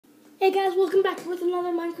Hey guys, welcome back with another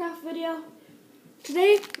Minecraft video.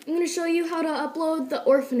 Today, I'm going to show you how to upload the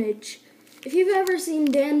orphanage. If you've ever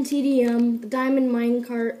seen Dan TDM, the Diamond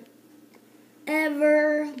Minecart,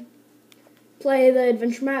 ever play the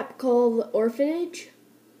adventure map called the Orphanage,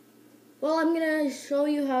 well, I'm going to show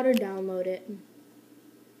you how to download it.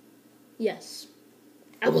 Yes,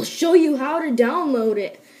 I will show you how to download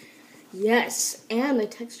it. Yes, and the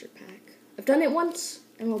texture pack. I've done it once,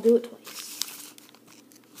 and I'll do it twice.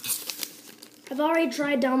 I've already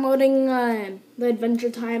tried downloading the Adventure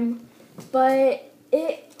Time, but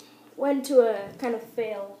it went to a kind of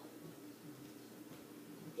fail.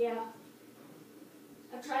 Yeah.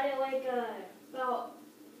 I've tried it like about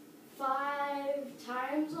 5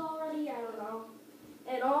 times already, I don't know.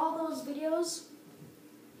 And all those videos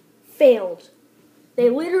failed. They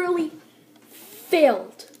literally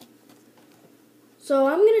failed. So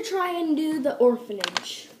I'm going to try and do the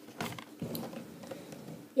orphanage.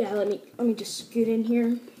 Yeah, let me just scoot in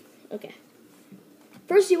here. Okay.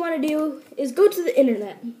 First you want to do is go to the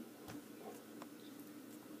internet.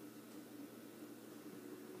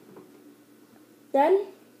 Then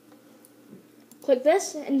click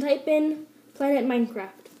this and type in Planet Minecraft.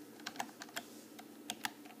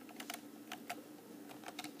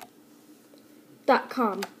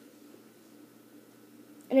 .com.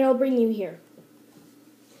 And it'll bring you here.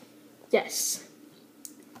 Yes.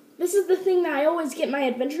 This is the thing that I always get my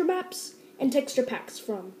adventure maps and texture packs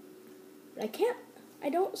from. But I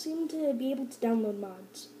don't seem to be able to download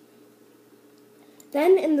mods.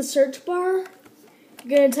 Then in the search bar,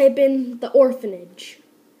 you're going to type in the orphanage.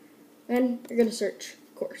 Then you're going to search,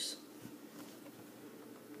 of course.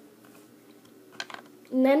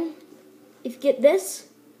 And then, if you get this,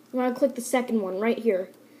 you want to click the second one right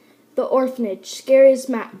here. The orphanage, scariest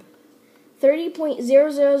map.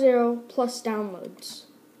 30.000 plus downloads.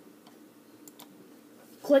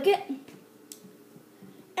 Click it,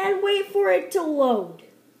 and wait for it to load.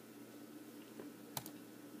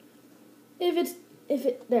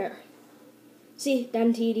 There. See,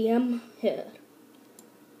 Dan TDM here.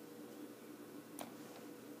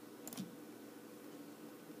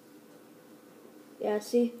 Yeah,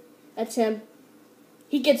 see, that's him.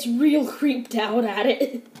 He gets real creeped out at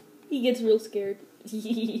it. He gets real scared.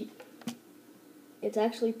 It's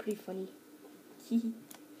actually pretty funny.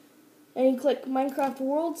 And you click Minecraft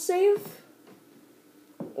World Save,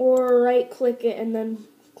 or right click it and then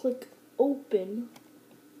click Open.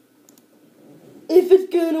 If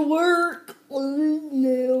it's gonna work.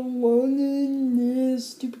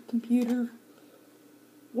 Stupid computer.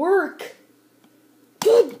 Work.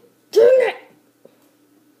 God dang it.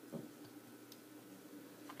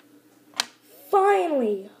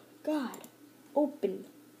 Finally. God. Open.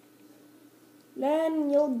 Then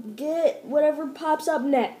you'll get whatever pops up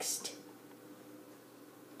next.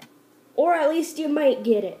 Or at least you might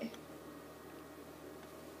get it.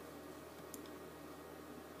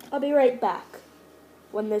 I'll be right back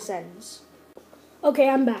when this ends. Okay,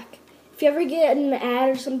 I'm back. If you ever get an ad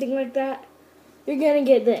or something like that, you're gonna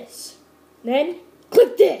get this. Then,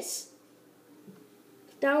 click this.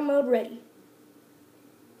 Download ready.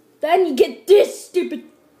 Then you get this stupid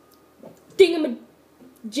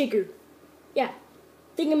thingamajigger. Yeah,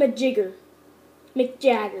 thingamajigger.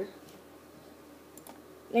 McJagger.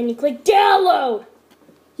 Then you click download.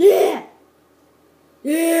 Yeah.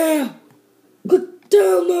 Yeah. Click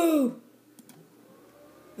download.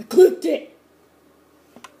 I clicked it.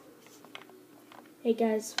 Hey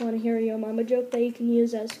guys, want to hear a Yo Mama joke that you can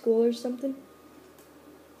use at school or something?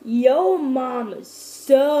 Yo Mama's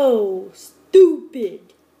so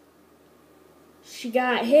stupid. She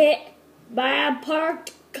got hit by a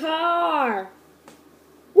parked car.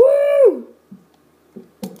 Woo!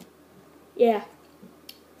 Yeah.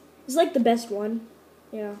 It's like the best one,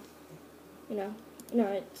 it's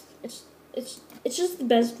just the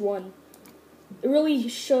best one. It really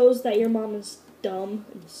shows that your mom is dumb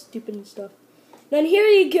and stupid and stuff. Then here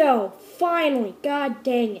you go, finally, god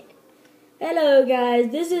dang it. Hello guys,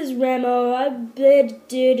 this is Remo. I bet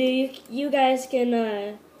you guys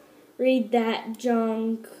can read that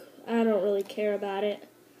junk. I don't really care about it.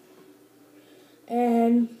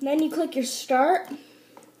 And then you click your start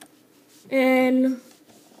and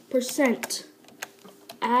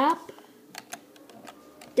 %app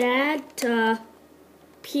data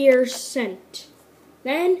 %.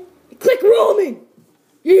 Then you click roaming.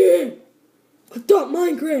 Yeah. Click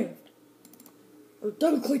 .minecraft or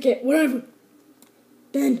double click it, whatever.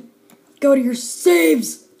 Then go to your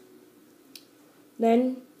saves.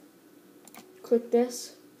 Then click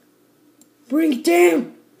this. Bring it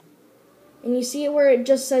down. And you see it where it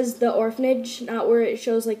just says the orphanage, not where it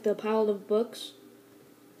shows like the pile of books.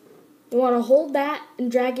 You want to hold that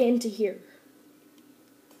and drag it into here.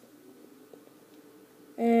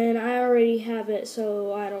 And I already have it,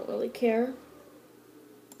 so I don't really care.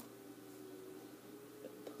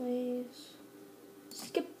 Place.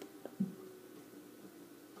 Skip.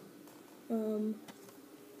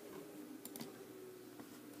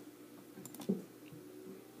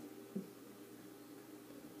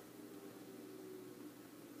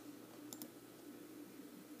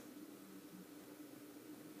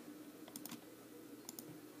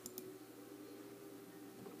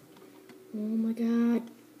 Oh my god.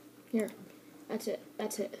 Here. That's it.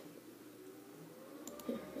 That's it.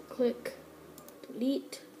 Here, click.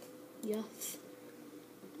 Delete. Yes.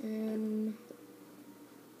 And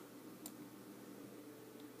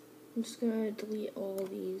I'm just gonna delete all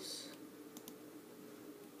these.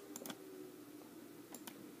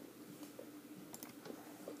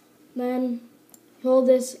 Then hold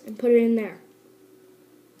this and put it in there.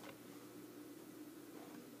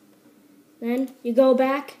 Then you go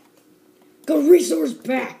back. Go resource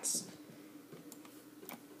packs.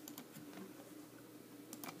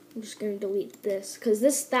 I'm just gonna delete this because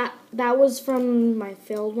that was from my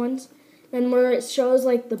failed ones. Then where it shows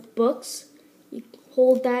like the books, you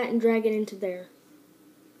hold that and drag it into there.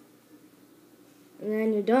 And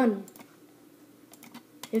then you're done.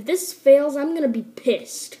 If this fails, I'm gonna be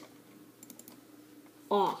pissed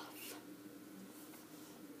off.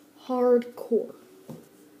 Hardcore.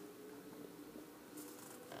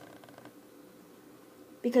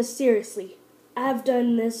 Because seriously, I've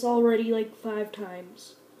done this already like 5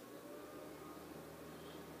 times.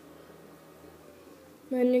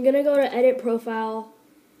 Then you're gonna go to edit profile.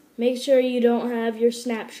 Make sure you don't have your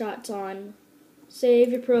snapshots on.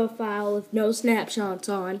 Save your profile with no snapshots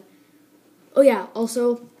on. Oh yeah,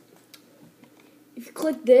 also, if you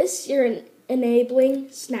click this, you're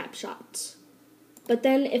enabling snapshots. But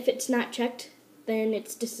then if it's not checked, then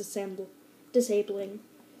it's disabling.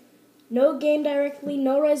 No game directly,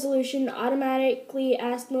 no resolution, automatically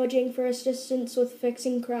ask Mojang for assistance with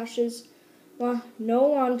fixing crashes, no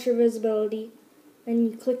launcher visibility.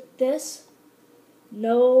 Then you click this,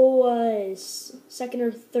 no second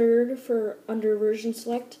or third for under version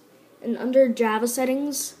select, and under Java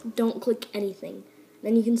settings, don't click anything.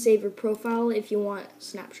 Then you can save your profile if you want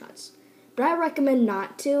snapshots. But I recommend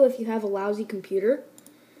not to if you have a lousy computer,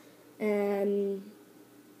 and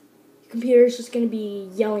computer is just going to be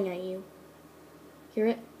yelling at you. Hear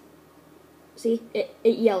it? See? It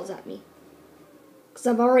yells at me. Because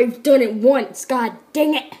I've already done it once. God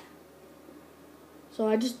dang it. So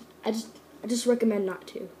I just recommend not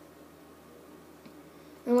to.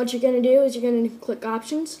 And what you're going to do is you're going to click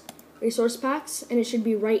options, resource packs, and it should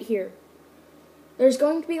be right here. There's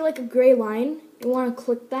going to be like a gray line. You want to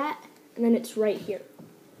click that, and then it's right here.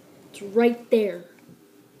 It's right there.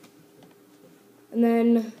 And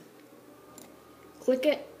then click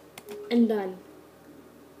it, and done.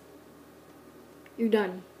 You're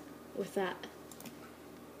done with that.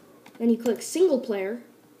 Then you click single player,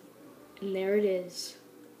 and there it is.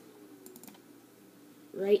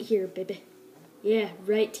 Right here, baby. Yeah,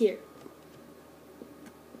 right here.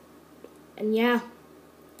 And yeah,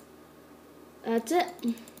 that's it.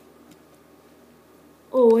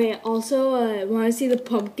 Oh wait, also, want to see the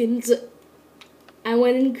pumpkins? I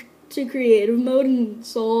went into creative mode and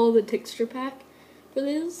saw the texture pack for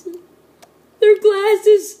this. They're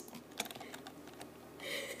glasses.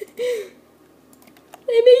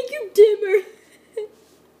 They make you dimmer.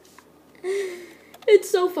 It's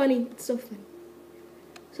so funny. It's so funny.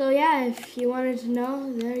 So yeah, if you wanted to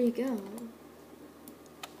know, there you go.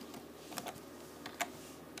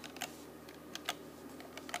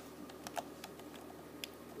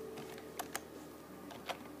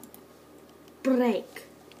 Break.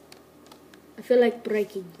 I feel like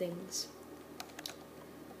breaking things.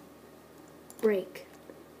 Break.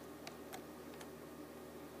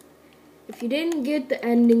 If you didn't get the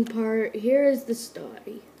ending part, here is the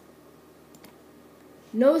story.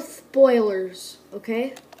 No spoilers,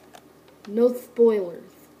 okay? No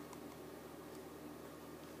spoilers.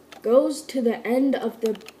 Goes to the end of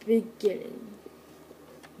the beginning.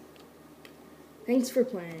 Thanks for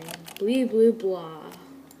playing. Blee, blue, blah.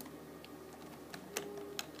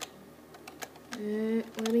 There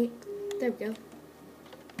we go.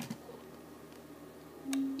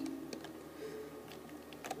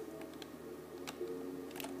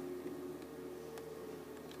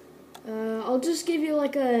 I'll just give you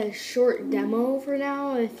like a short demo for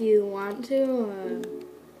now if you want to.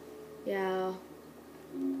 Yeah.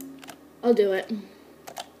 I'll do it.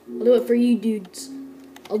 I'll do it for you dudes.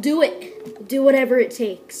 I'll do it. I'll do whatever it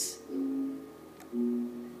takes.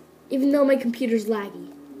 Even though my computer's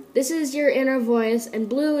laggy. This is your inner voice, and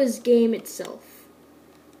blue is game itself.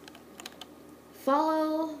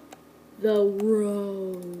 Follow the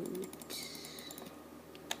road.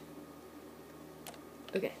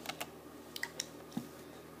 Okay.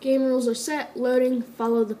 Game rules are set, loading,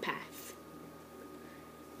 follow the path.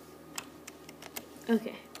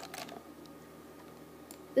 Okay.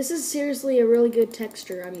 This is seriously a really good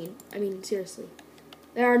texture, I mean seriously.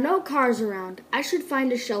 There are no cars around. I should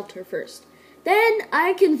find a shelter first. Then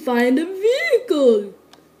I can find a vehicle.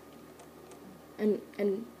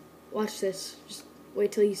 And watch this. Just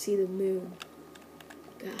wait till you see the moon.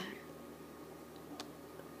 God.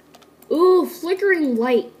 Ooh, flickering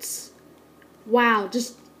lights. Wow,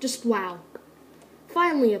 just wow.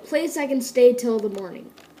 Finally, a place I can stay till the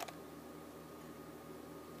morning.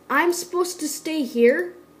 I'm supposed to stay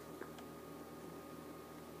here?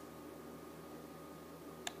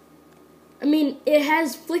 I mean, it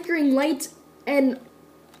has flickering lights and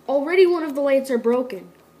already one of the lights are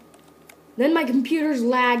broken. Then my computer's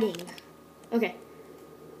lagging. Okay.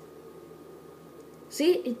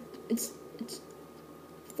 See? It's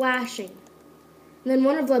flashing. And then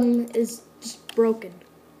one of them is just broken.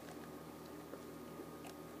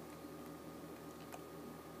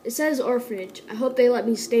 It says orphanage. I hope they let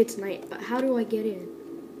me stay tonight, but how do I get in?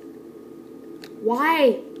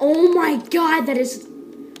 Why? Oh my god, that is...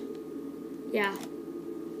 Yeah.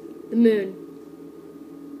 The moon.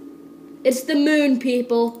 It's the moon,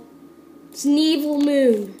 people. It's an evil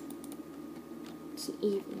moon. It's an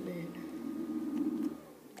evil moon.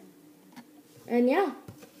 And yeah.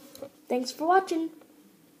 Thanks for watching.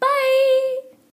 Bye!